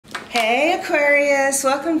Hey Aquarius,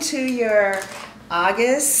 welcome to your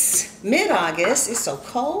August, mid-August. It's so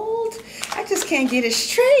cold. I just can't get it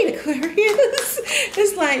straight, Aquarius.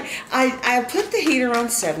 It's like I put the heater on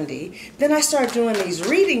 70, then I start doing these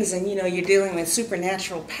readings, and you know, you're dealing with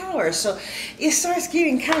supernatural power, so it starts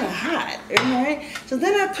getting kind of hot, right? So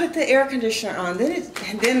then I put the air conditioner on,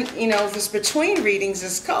 then you know, if it's between readings,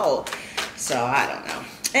 it's cold. So I don't know.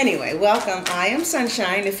 Anyway, welcome. I am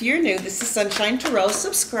Sunshine. If you're new, this is Sunshine Tarot.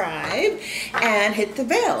 Subscribe and hit the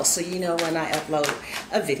bell so you know when I upload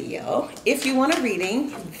a video. If you want a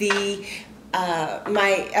reading,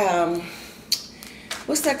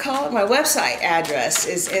 what's that called? My website address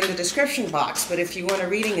is in the description box. But if you want a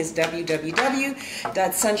reading, it's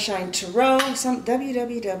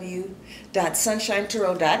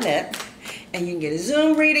www.sunshinetarot.net, and you can get a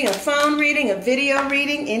Zoom reading, a phone reading, a video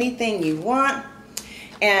reading, anything you want.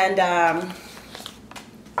 And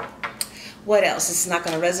what else? It's not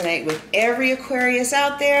going to resonate with every Aquarius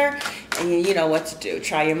out there. And you know what to do.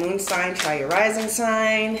 Try your moon sign, try your rising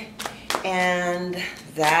sign. And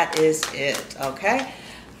that is it, okay?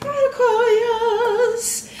 All right,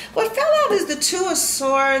 Aquarius. What fell out is the Two of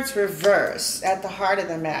Swords reverse at the heart of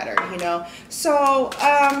the matter, you know. So,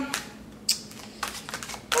 I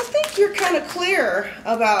think you're kind of clear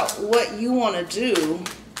about what you want to do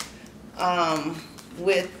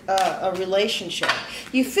with a relationship.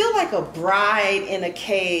 You feel like a bride in a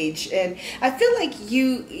cage, and I feel like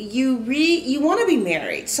you want to be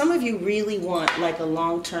married. Some of you really want like a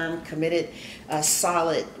long-term committed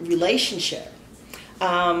solid relationship,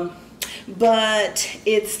 but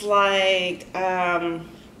it's like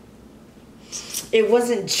it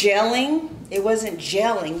wasn't gelling. It wasn't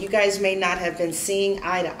gelling. You guys may not have been seeing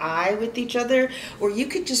eye to eye with each other, or you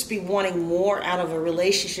could just be wanting more out of a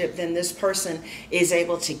relationship than this person is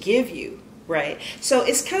able to give you, right? So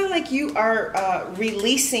it's kind of like you are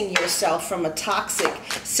releasing yourself from a toxic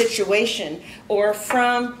situation, or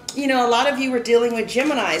from, you know, a lot of you were dealing with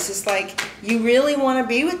Geminis. It's like you really want to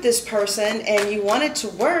be with this person and you want it to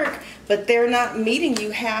work, but they're not meeting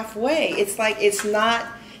you halfway. It's like it's not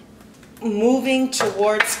moving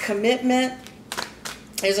towards commitment.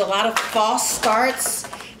 There's a lot of false starts,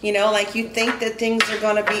 you know, like you think that things are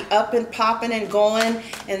going to be up and popping and going,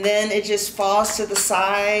 and then it just falls to the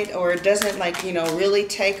side, or it doesn't, like, you know, really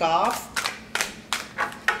take off,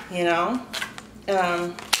 you know.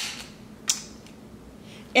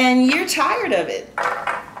 And you're tired of it.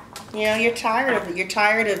 You know, you're tired of it. You're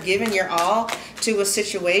tired of giving your all to a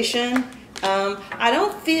situation. I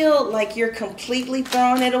don't feel like you're completely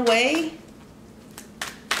throwing it away.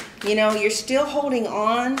 You know, you're still holding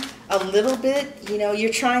on a little bit. You know,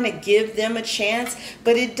 you're trying to give them a chance.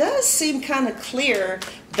 But it does seem kind of clear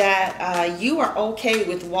that you are okay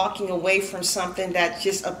with walking away from something that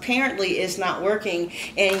just apparently is not working.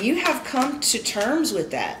 And you have come to terms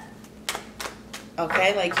with that.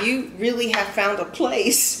 Okay, like you really have found a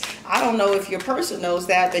place. I don't know if your person knows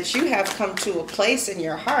that, but you have come to a place in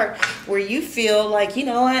your heart where you feel like, you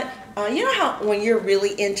know what, you know how when you're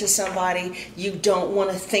really into somebody, you don't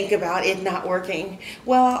want to think about it not working?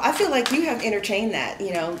 Well, I feel like you have entertained that.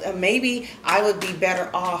 You know, maybe I would be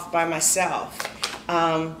better off by myself.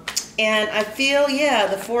 And I feel, yeah,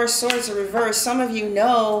 the Four of Swords are reversed. Some of you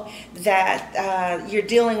know that you're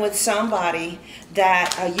dealing with somebody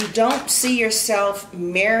that you don't see yourself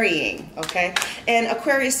marrying, okay? And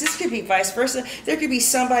Aquarius, this could be vice versa. There could be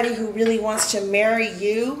somebody who really wants to marry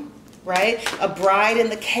you, right? A bride in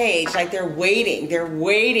the cage, like they're waiting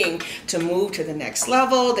to move to the next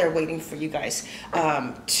level. They're waiting for you guys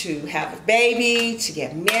to have a baby, to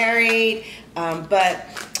get married. But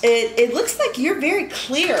it looks like you're very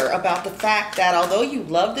clear about the fact that although you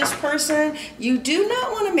love this person, you do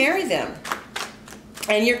not want to marry them.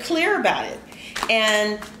 And you're clear about it.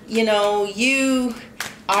 And, you know, you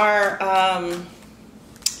are,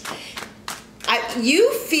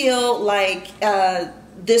 you feel like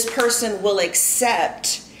this person will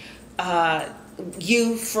accept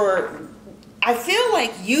you for, I feel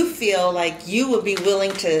like you would be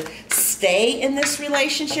willing to stay in this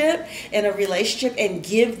relationship, and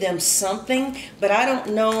give them something, but I don't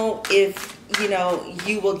know if, you know,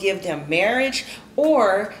 you will give them marriage,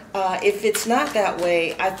 or if it's not that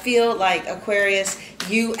way, I feel like, Aquarius,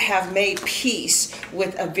 you have made peace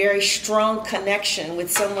with a very strong connection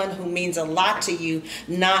with someone who means a lot to you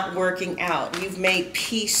not working out. You've made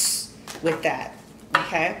peace with that,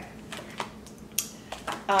 okay?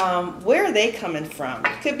 where are they coming from?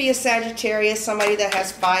 It could be a Sagittarius, somebody that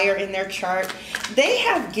has fire in their chart. They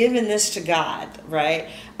have given this to God, right?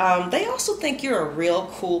 They also think you're a real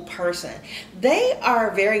cool person. They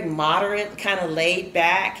are very moderate, kind of laid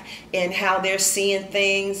back in how they're seeing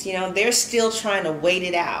things. You know, they're still trying to wait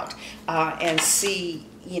it out and see,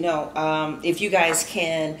 you know, if you guys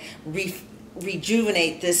can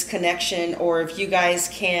rejuvenate this connection, or if you guys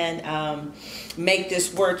can make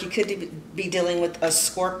this work. You could be dealing with a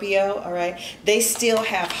Scorpio, all right? They still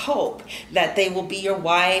have hope that they will be your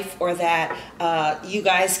wife, or that you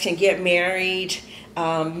guys can get married.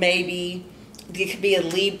 Maybe it could be a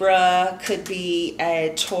Libra, could be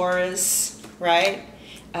a Taurus, right?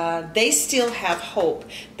 They still have hope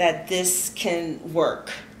that this can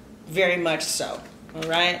work, very much so, all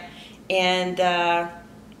right? And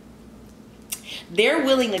they're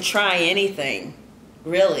willing to try anything,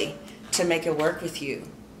 really, to make it work with you,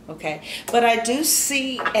 okay? But I do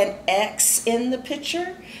see an ex in the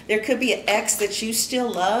picture. There could be an ex that you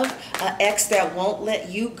still love, an ex that won't let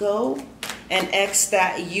you go, an ex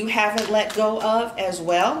that you haven't let go of as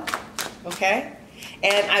well, okay?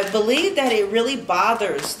 And I believe that it really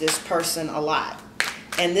bothers this person a lot.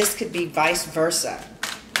 And this could be vice versa,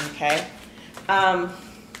 okay?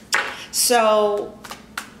 So,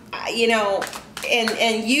 you know,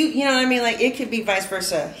 and you know what I mean? Like, it could be vice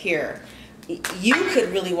versa here. You could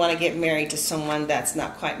really want to get married to someone that's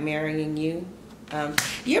not quite marrying you.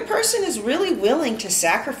 Your person is really willing to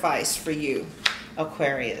sacrifice for you,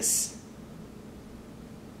 Aquarius.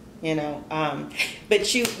 You know,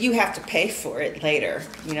 but you have to pay for it later.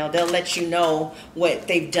 You know, they'll let you know what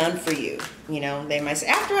they've done for you. You know, they might say,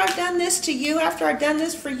 after I've done this to you, after I've done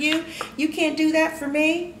this for you, you can't do that for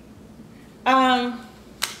me.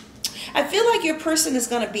 I feel like your person is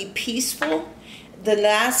going to be peaceful the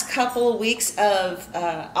last couple of weeks of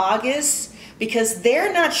August, because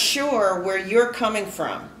they're not sure where you're coming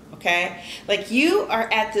from, okay? Like, you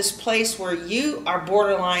are at this place where you are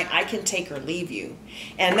borderline, I can take or leave you.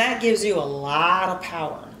 And that gives you a lot of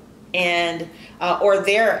power. And, or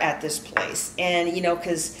they're at this place. And, you know,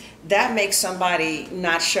 because that makes somebody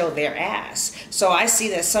not show their ass. So I see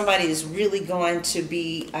that somebody is really going to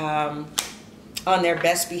be on their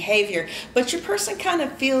best behavior, but your person kind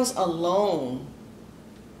of feels alone.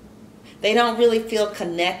 They don't really feel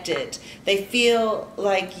connected. They feel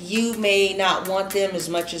like you may not want them as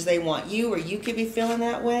much as they want you, or you could be feeling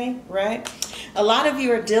that way, right? A lot of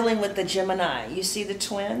you are dealing with the Gemini. You see the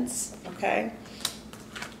twins, okay?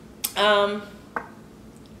 And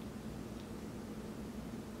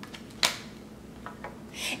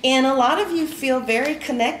a lot of you feel very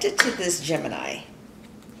connected to this Gemini,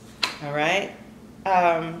 all right?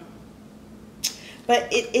 But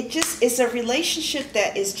it's a relationship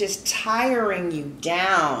that is just tiring you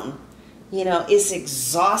down. You know, it's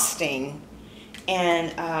exhausting.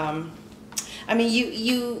 And, I mean,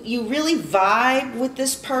 you really vibe with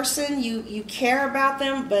this person. You care about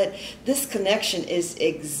them, but this connection is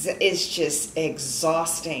just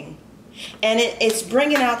exhausting. And it's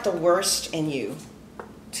bringing out the worst in you,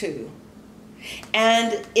 too.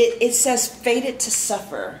 And it says fated to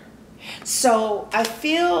suffer. So I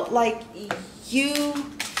feel like you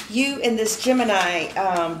and this Gemini,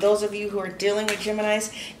 those of you who are dealing with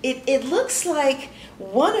Geminis, it looks like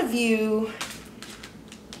one of you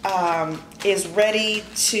is ready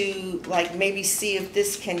to, like, maybe see if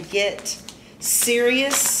this can get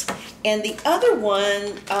serious, and the other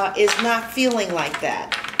one is not feeling like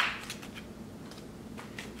that.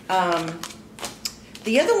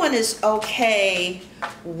 The other one is okay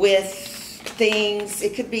with things.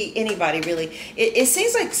 It could be anybody, really. It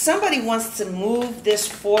seems like somebody wants to move this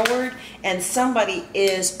forward, and somebody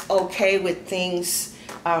is okay with things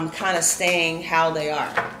kind of staying how they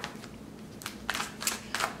are.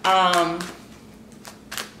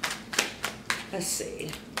 Let's see.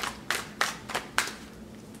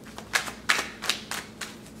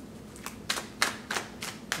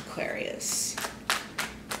 Aquarius.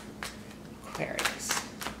 Aquarius.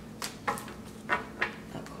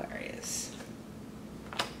 Aquarius.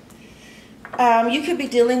 You could be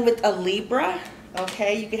dealing with a Libra,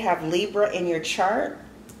 okay? You could have Libra in your chart.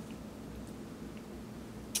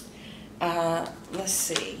 Let's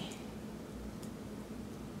see.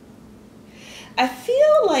 I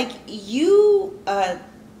feel like you, let's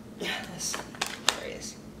see,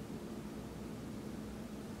 Aquarius.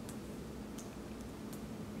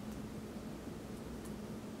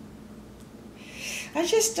 I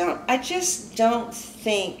just don't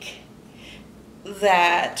think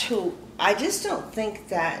that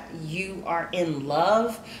you are in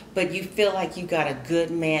love, but you feel like you got a good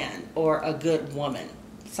man or a good woman,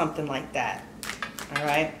 something like that. All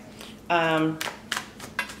right.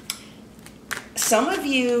 Some of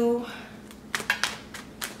you,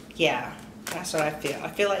 yeah, that's what I feel. I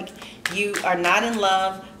feel like you are not in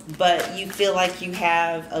love, but you feel like you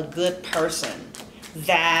have a good person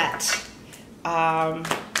that,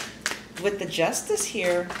 with the Justice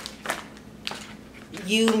here,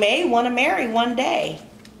 you may want to marry one day.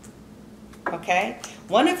 Okay?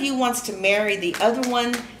 One of you wants to marry, the other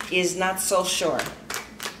one is not so sure.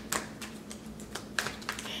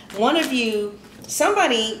 One of you,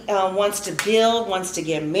 somebody wants to build, wants to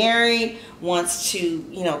get married, wants to,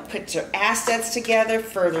 you know, put your assets together,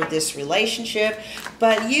 further this relationship,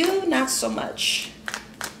 but you, not so much.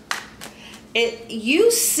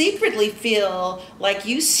 You secretly feel like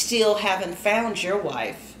you still haven't found your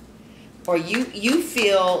wife, or you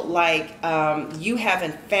feel like you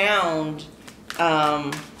haven't found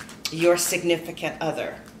your significant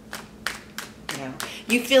other. You know,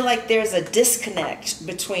 you feel like there's a disconnect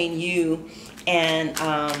between you and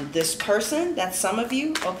this person. That's some of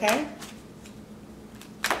you, okay?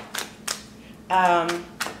 All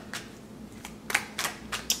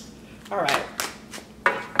right.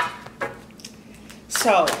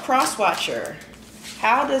 So, crosswatcher,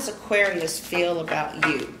 how does Aquarius feel about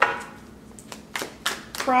you?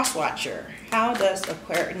 Crosswatcher, how does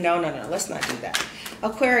Aquarius... No, let's not do that.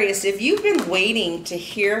 Aquarius, if you've been waiting to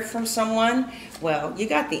hear from someone, well, you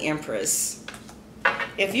got the Empress.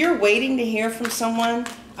 If you're waiting to hear from someone,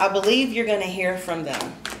 I believe you're going to hear from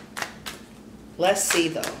them. Let's see,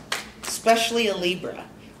 though. Especially a Libra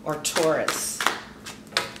or Taurus.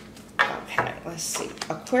 Okay, let's see.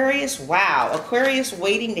 Aquarius, wow. Aquarius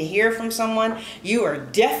waiting to hear from someone. You are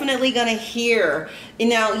definitely going to hear.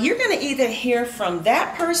 Now, you're going to either hear from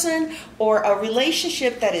that person or a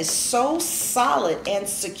relationship that is so solid and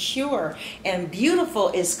secure and beautiful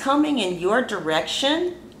is coming in your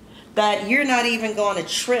direction that you're not even going to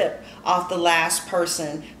trip off the last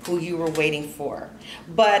person who you were waiting for.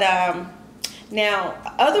 But now,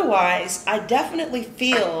 otherwise, I definitely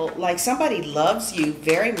feel like somebody loves you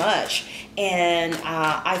very much, and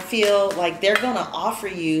I feel like they're going to offer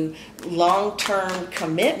you long-term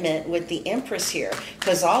commitment with the Empress here,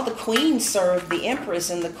 because all the queens serve the Empress,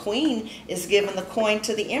 and the queen is giving the coin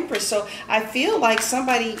to the Empress. So I feel like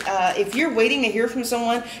somebody, if you're waiting to hear from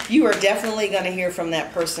someone, you are definitely going to hear from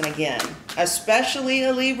that person again, especially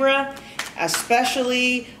a Libra,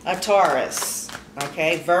 especially a Taurus.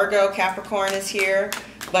 Okay, Virgo, Capricorn is here,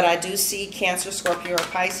 but I do see Cancer, Scorpio, or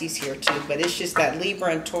Pisces here too, but it's just that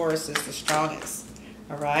Libra and Taurus is the strongest.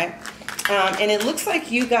 All right, and it looks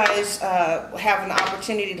like you guys have an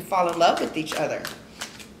opportunity to fall in love with each other.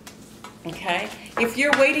 Okay, if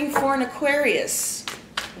you're waiting for an Aquarius,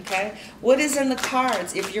 okay, what is in the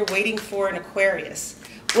cards if you're waiting for an Aquarius?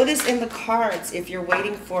 What is in the cards if you're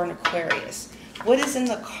waiting for an Aquarius? What is in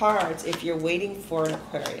the cards if you're waiting for an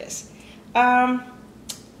Aquarius?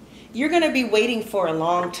 You're going to be waiting for a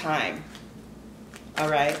long time. All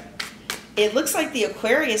right. It looks like the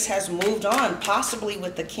Aquarius has moved on, possibly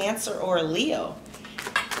with the Cancer or a Leo.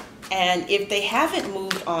 And if they haven't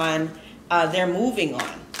moved on, they're moving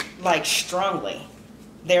on, like strongly.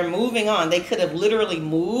 They're moving on. They could have literally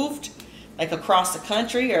moved, like across the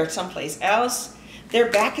country or someplace else. Their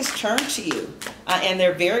back is turned to you, and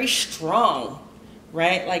they're very strong.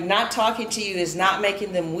 Right? Like, not talking to you is not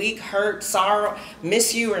making them weak, hurt, sorrow,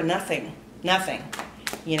 miss you, or nothing. Nothing.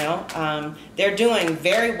 You know, they're doing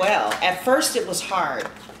very well. At first it was hard,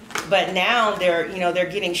 but now they're, you know, they're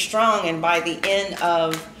getting strong, and by the end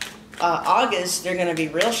of August, they're going to be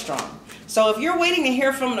real strong. So if you're waiting to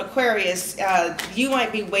hear from an Aquarius, you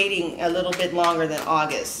might be waiting a little bit longer than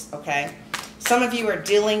August, okay? Some of you are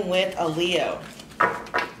dealing with a Leo.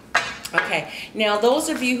 Okay, now those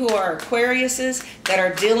of you who are Aquariuses that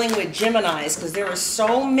are dealing with Geminis, because there are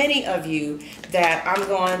so many of you that I'm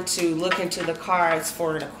going to look into the cards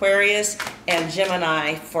for an Aquarius and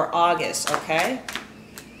Gemini for August, okay?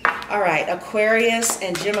 All right, Aquarius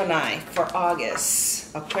and Gemini for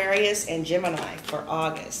August. Aquarius and Gemini for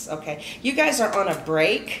August, okay? You guys are on a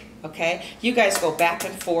break, okay? You guys go back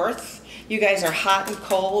and forth. You guys are hot and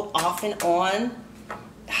cold, off and on.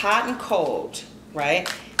 Hot and cold,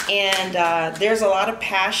 right? And there's a lot of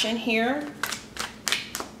passion here.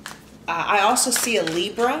 I also see a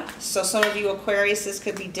Libra. So some of you Aquariuses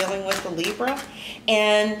could be dealing with a Libra.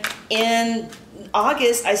 And in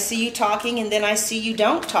August, I see you talking, and then I see you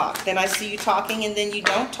don't talk. Then I see you talking, and then you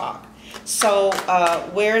don't talk. So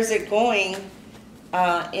where is it going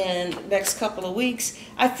in the next couple of weeks?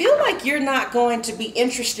 I feel like you're not going to be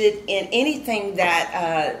interested in anything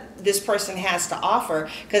that this person has to offer,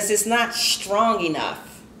 because it's not strong enough.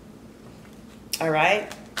 All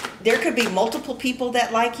right. There could be multiple people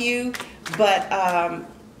that like you, but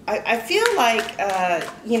I feel like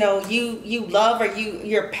you know, you love, or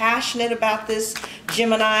you're passionate about this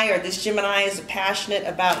Gemini, or this Gemini is passionate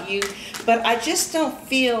about you, but I just don't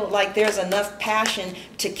feel like there's enough passion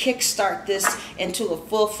to kickstart this into a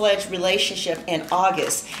full-fledged relationship in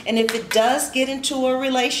August. And if it does get into a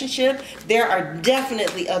relationship, there are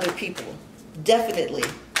definitely other people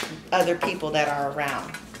that are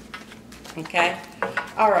around. Okay?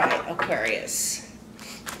 All right, Aquarius.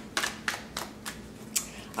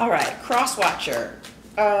 All right, crosswatcher.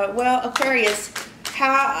 Well, Aquarius,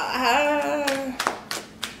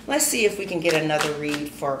 let's see if we can get another read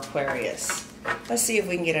for Aquarius. Let's see if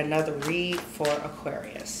we can get another read for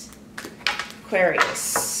Aquarius.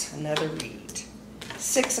 Aquarius, another read.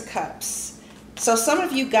 6 of Cups. So some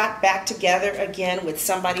of you got back together again with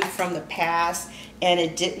somebody from the past, and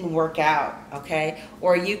it didn't work out, okay?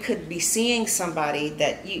 Or you could be seeing somebody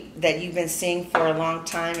that you've been seeing for a long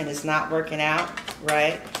time and it's not working out,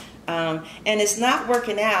 right? And it's not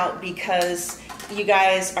working out because you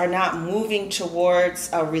guys are not moving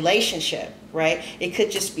towards a relationship, right? It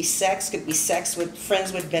could just be sex, could be sex with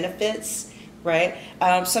friends with benefits, right?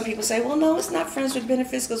 Some people say, well, no, it's not friends with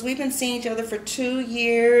benefits because we've been seeing each other for 2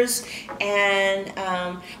 years, and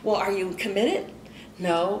well, are you committed?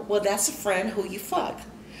 No. Well, that's a friend who you fuck.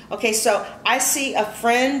 Okay, so I see a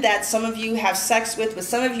friend that some of you have sex with, but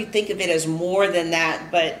some of you think of it as more than that,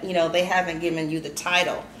 but you know, they haven't given you the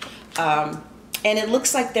title. And it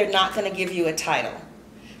looks like they're not going to give you a title.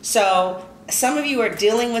 So some of you are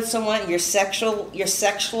dealing with someone, you're sexual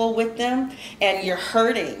with them, and you're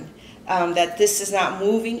hurting that this is not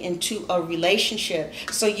moving into a relationship.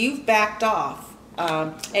 So you've backed off,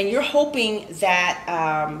 and you're hoping that,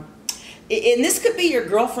 and this could be your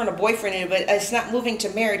girlfriend or boyfriend, but it's not moving to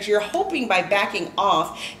marriage. You're hoping by backing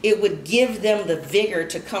off, it would give them the vigor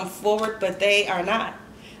to come forward, but they are not.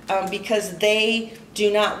 Because they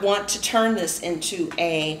do not want to turn this into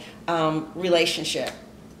a relationship.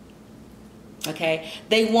 Okay?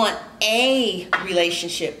 They want a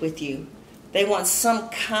relationship with you. They want some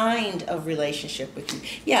kind of relationship with you.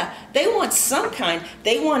 Yeah, they want some kind.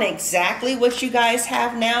 They want exactly what you guys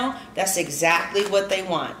have now. That's exactly what they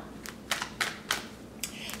want.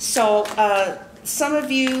 So, some of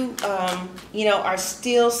you, you know, are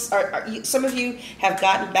still, some of you have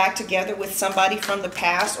gotten back together with somebody from the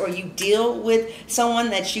past, or you deal with someone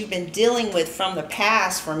that you've been dealing with from the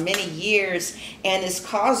past for many years, and it's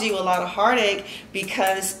caused you a lot of heartache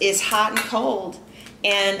because it's hot and cold,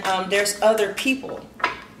 and there's other people.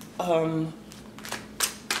 I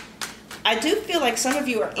do feel like some of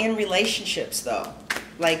you are in relationships, though.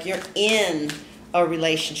 Like you're in a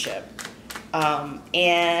relationship.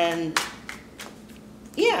 And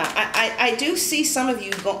yeah, I do see some of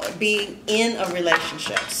you being in a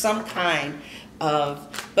relationship, some kind of,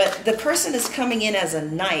 but the person is coming in as a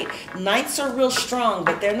knight. Knights are real strong,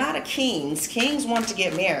 but they're not a kings. Kings want to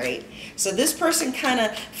get married. So this person kind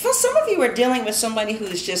of, for some of you are dealing with somebody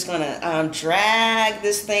who's just going to drag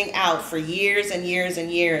this thing out for years and years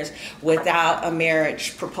and years without a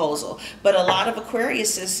marriage proposal. But a lot of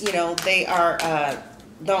Aquariuses, you know, they are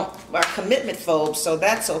commitment phobes, so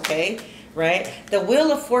that's okay. Right? The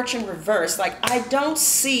Wheel of Fortune reversed. Like, I don't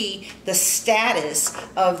see the status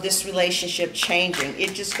of this relationship changing.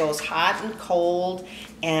 It just goes hot and cold,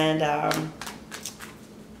 and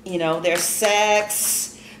you know, there's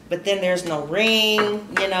sex, but then there's no ring,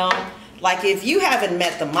 you know. Like, if you haven't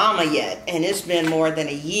met the mama yet and it's been more than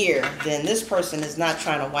a year, then this person is not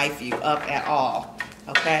trying to wife you up at all.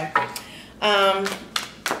 Okay?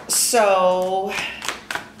 So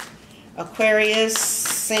Aquarius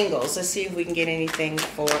singles. Let's see if we can get anything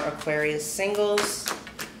for Aquarius singles.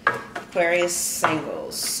 Aquarius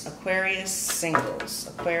singles. Aquarius singles.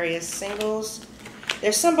 Aquarius singles.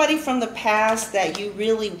 There's somebody from the past that you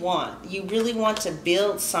really want. You really want to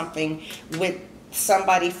build something with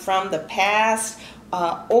somebody from the past,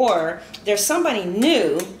 or there's somebody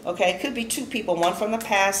new. Okay, it could be two people, one from the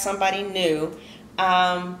past, somebody new.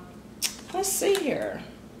 Let's see here.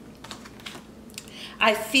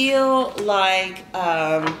 I feel like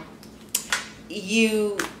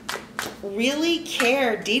you really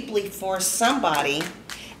care deeply for somebody.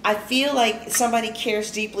 I feel like somebody cares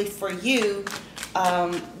deeply for you.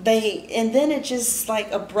 And then it just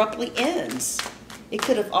like abruptly ends. It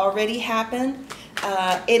could have already happened.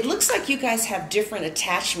 It looks like you guys have different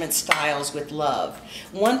attachment styles with love.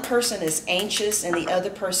 One person is anxious and the other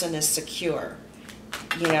person is secure,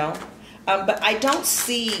 you know. But I don't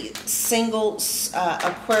see single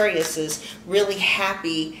Aquariuses really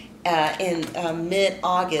happy in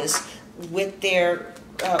mid-August with their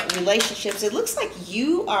relationships, it looks like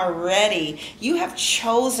you are ready. You have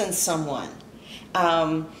chosen someone,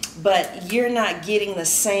 but you're not getting the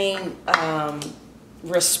same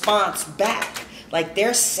response back. Like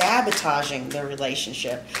they're sabotaging the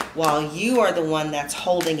relationship while you are the one that's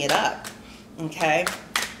holding it up. Okay.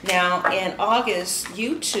 Now in August,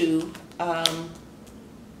 you two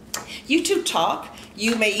talk.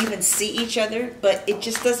 You may even see each other, but it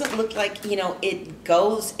just doesn't look like, you know, it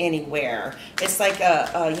goes anywhere. It's like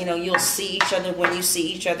you know, you'll see each other when you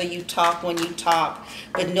see each other. You talk when you talk,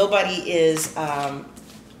 but nobody is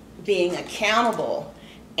being accountable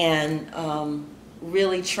and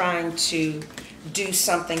really trying to do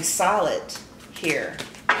something solid here.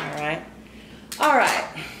 All right. All right.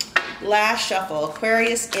 Last shuffle.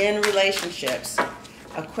 Aquarius in relationships.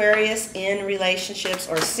 Aquarius in relationships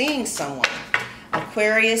or seeing someone.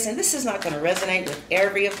 Aquarius, and this is not going to resonate with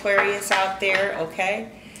every Aquarius out there, okay?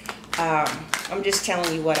 I'm just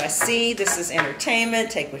telling you what I see. This is entertainment.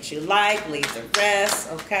 Take what you like, leave the rest,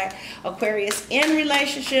 okay? Aquarius in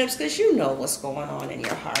relationships, because you know what's going on in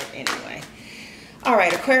your heart anyway. All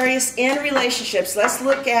right, Aquarius in relationships. Let's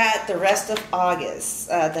look at the rest of August.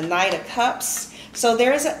 The Knight of Cups. So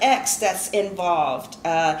there's an ex that's involved.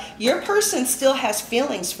 Your person still has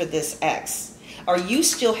feelings for this ex, or you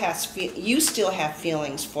still have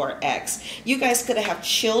feelings for ex. You guys could have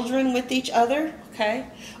children with each other, okay?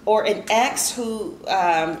 Or an ex who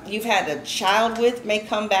you've had a child with may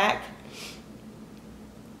come back.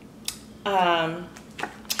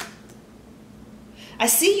 I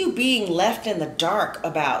see you being left in the dark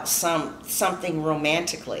about something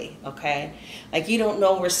romantically, okay? Like you don't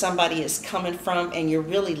know where somebody is coming from and you're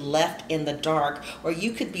really left in the dark, or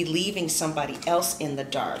you could be leaving somebody else in the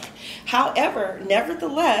dark. However,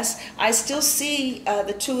 nevertheless, I still see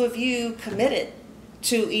the two of you committed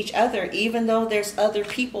to each other, even though there's other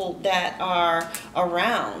people that are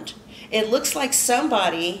around. It looks like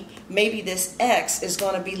somebody, maybe this ex, is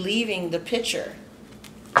going to be leaving the picture.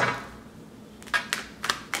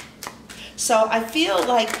 So I feel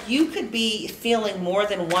like you could be feeling more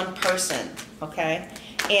than one person, okay?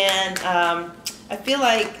 And I feel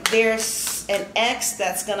like there's an ex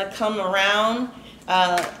that's going to come around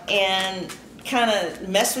and kind of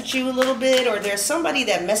mess with you a little bit, or there's somebody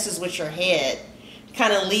that messes with your head,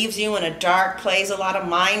 kind of leaves you in a dark, plays a lot of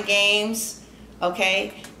mind games,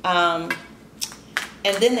 okay? And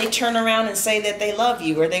then they turn around and say that they love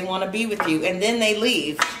you or they want to be with you, and then they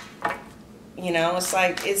leave. You know, it's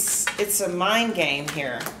like it's a mind game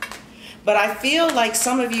here. But I feel like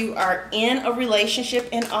some of you are in a relationship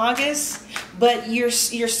in August, but you're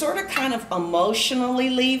sort of kind of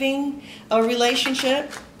emotionally leaving a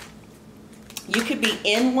relationship. You could be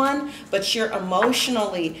in one, but you're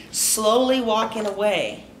emotionally slowly walking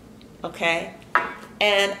away, okay?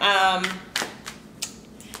 And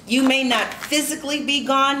you may not physically be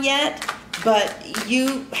gone yet, but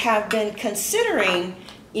you have been considering,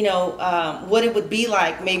 you know, what it would be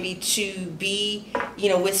like maybe to be, you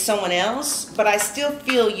know, with someone else. But I still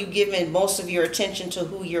feel you giving most of your attention to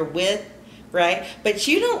who you're with, right? But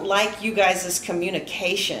you don't like you guys'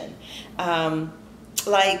 communication.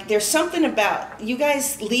 Like there's something about you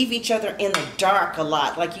guys leave each other in the dark a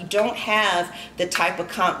lot. Like you don't have the type of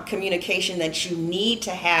communication that you need to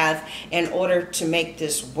have in order to make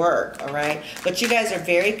this work, all right? But you guys are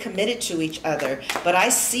very committed to each other. But I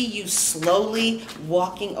see you slowly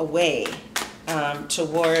walking away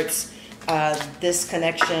towards this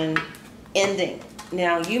connection ending.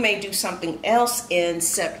 Now you may do something else in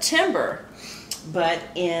September, but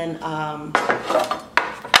in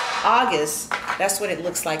August, that's what it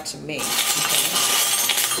looks like to me. Okay?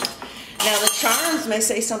 Now the charms may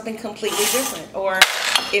say something completely different, or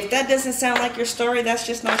if that doesn't sound like your story, that's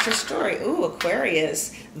just not your story. Ooh,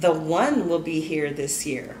 Aquarius, the one will be here this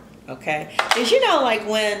year. Okay, because you know, like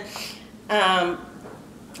when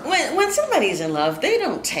somebody's in love, they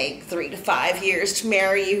don't take 3 to 5 years to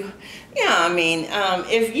marry you. Yeah, I mean,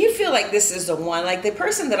 if you feel like this is the one, like the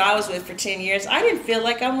person that I was with for 10 years, I didn't feel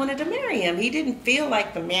like I wanted to marry him. He didn't feel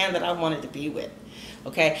like the man that I wanted to be with.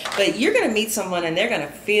 Okay, but you're going to meet someone and they're going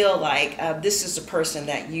to feel like this is the person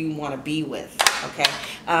that you want to be with. Okay,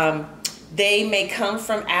 they may come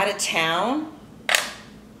from out of town.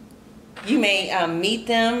 You may meet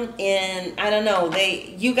them in, I don't know,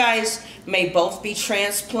 you guys may both be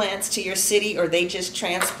transplants to your city, or they just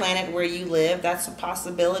transplanted where you live. That's a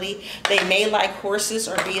possibility. They may like horses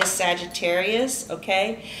or be a Sagittarius,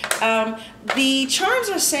 okay? The charms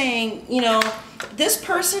are saying, you know, this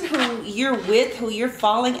person who you're with, who you're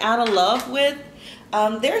falling out of love with,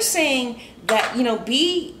 they're saying that, you know,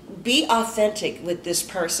 be authentic with this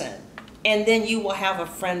person, and then you will have a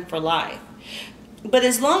friend for life. But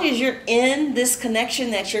as long as you're in this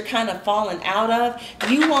connection that you're kind of falling out of,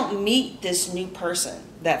 you won't meet this new person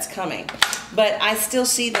that's coming. But I still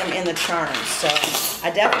see them in the charms. So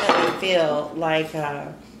I definitely feel like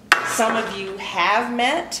some of you have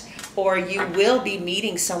met, or you will be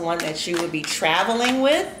meeting someone that you will be traveling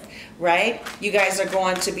with, right? You guys are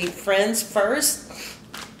going to be friends first.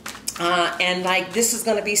 And like this is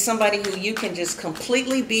going to be somebody who you can just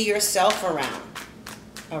completely be yourself around.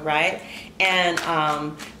 All right? And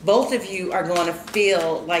both of you are going to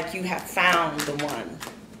feel like you have found the one.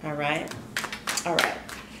 All right? All right.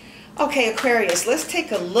 Okay, Aquarius, let's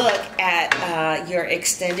take a look at your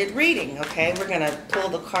extended reading, okay? We're going to pull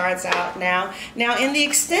the cards out now. Now, in the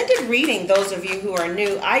extended reading, those of you who are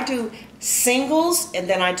new, I do singles and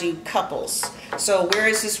then I do couples. So where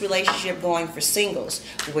is this relationship going for singles?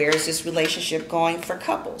 Where is this relationship going for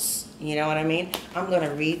couples? You know what I mean? I'm going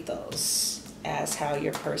to read those as how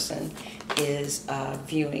your person is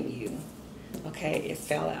viewing you. Okay, it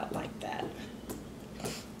fell out like that.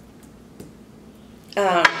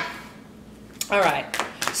 All right,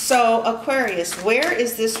 so Aquarius, where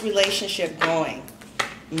is this relationship going?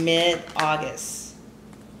 Mid-August.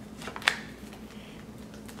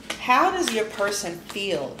 How does your person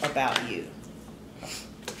feel about you?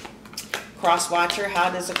 Crosswatcher, how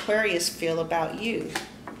does Aquarius feel about you?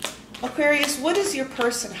 Aquarius, what is your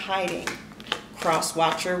person hiding?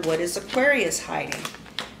 Crosswatcher, what is Aquarius hiding?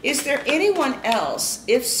 Is there anyone else?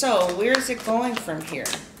 If so, where is it going from here?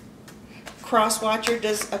 Crosswatcher,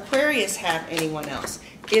 does Aquarius have anyone else?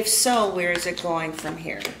 If so, where is it going from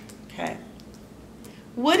here? Okay.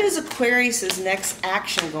 What is Aquarius's next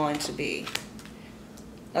action going to be?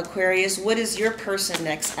 Aquarius, what is your person's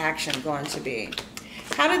next action going to be?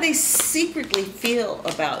 How do they secretly feel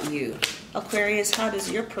about you? Aquarius, how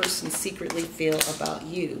does your person secretly feel about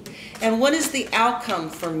you? And what is the outcome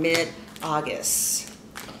for mid-August?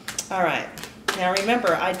 All right. Now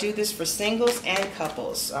remember, I do this for singles and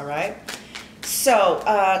couples, all right? So,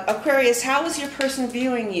 Aquarius, how is your person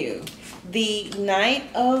viewing you? The Knight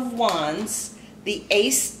of Wands, the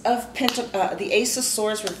Ace of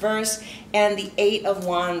Swords reverse, and the Eight of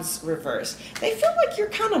Wands reverse. They feel like you're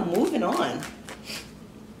kind of moving on.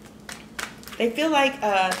 They feel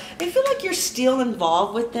like you're still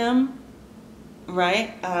involved with them,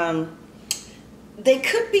 right? They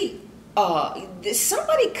could be.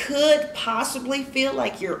 Somebody could possibly feel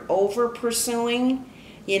like you're over pursuing.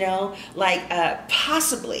 You know, like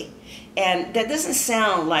possibly. And that doesn't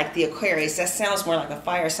sound like the Aquarius. That sounds more like a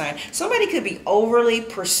fire sign. Somebody could be overly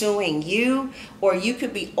pursuing you, or you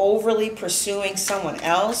could be overly pursuing someone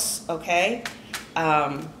else, okay?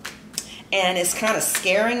 And it's kind of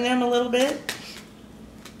scaring them a little bit.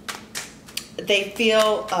 They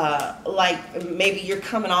feel like maybe you're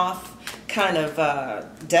coming off kind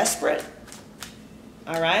of desperate,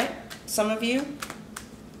 all right? Some of you,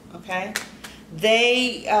 okay?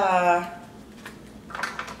 They,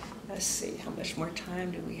 let's see, how much more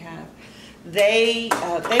time do we have? They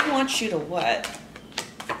want you to what?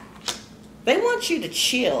 They want you to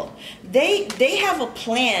chill. They have a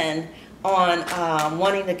plan on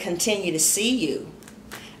wanting to continue to see you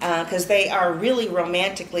because they are really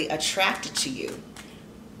romantically attracted to you,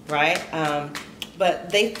 right? But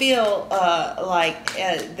they feel like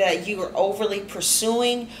that you are overly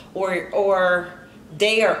pursuing, or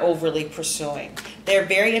they are overly pursuing. They're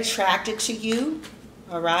very attracted to you,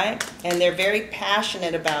 all right? And they're very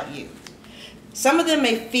passionate about you. Some of them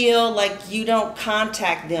may feel like you don't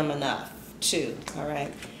contact them enough, too, all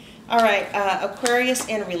right? All right, Aquarius,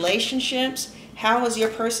 in relationships, how is your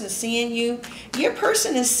person seeing you? Your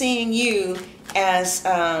person is seeing you as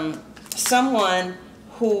someone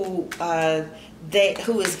who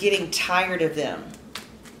is getting tired of them.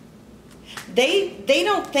 They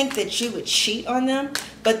don't think that you would cheat on them,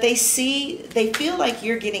 but they feel like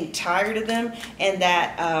you're getting tired of them, and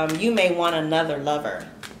that you may want another lover.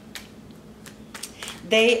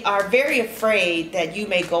 They are very afraid that you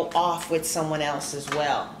may go off with someone else as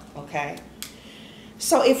well, okay?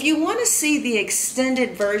 So if you want to see the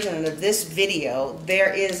extended version of this video,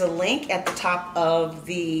 there is a link at the top of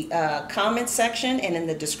the comment section and in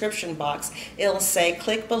the description box. It'll say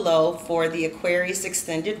click below for the Aquarius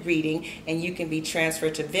extended reading, and you can be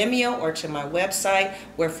transferred to Vimeo or to my website,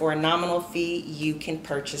 where for a nominal fee you can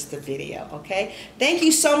purchase the video, okay? Thank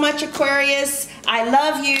you so much, Aquarius. I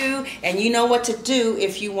love you, and you know what to do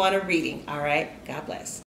if you want a reading, all right? God bless.